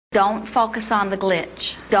Don't focus on the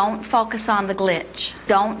glitch. Don't focus on the glitch.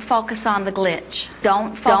 Don't focus on the glitch.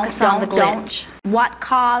 Don't focus on the glitch. What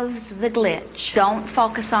caused the glitch? Don't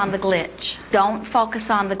focus on the glitch. Don't focus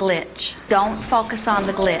on the glitch. Don't focus on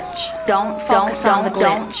the glitch. Don't focus on the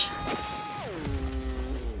glitch.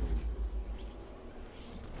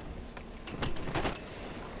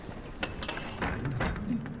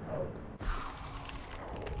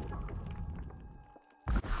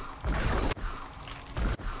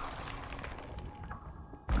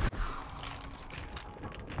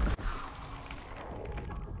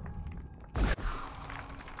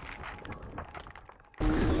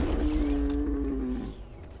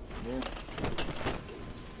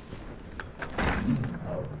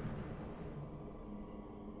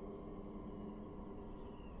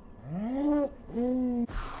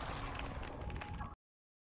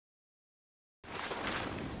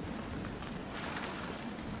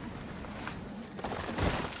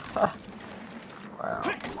 Wow.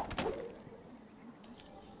 Alright.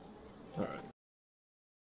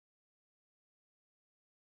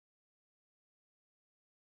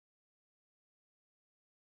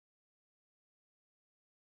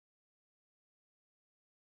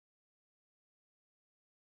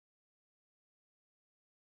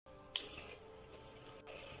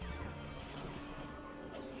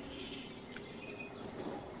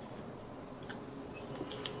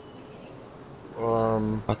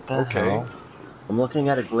 What the Okay. hell? I'm looking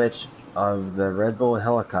at a glitch of the Red Bull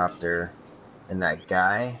helicopter, and that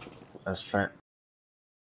guy. I was trying.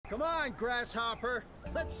 Come on, Grasshopper.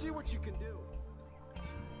 Let's see what you can do.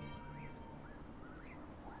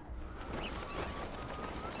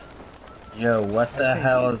 Yo, what the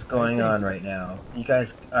hell is going on right now? You guys,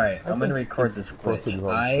 alright, I'm gonna record this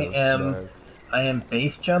glitch. I am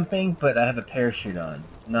base jumping, but I have a parachute on.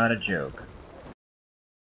 Not a joke.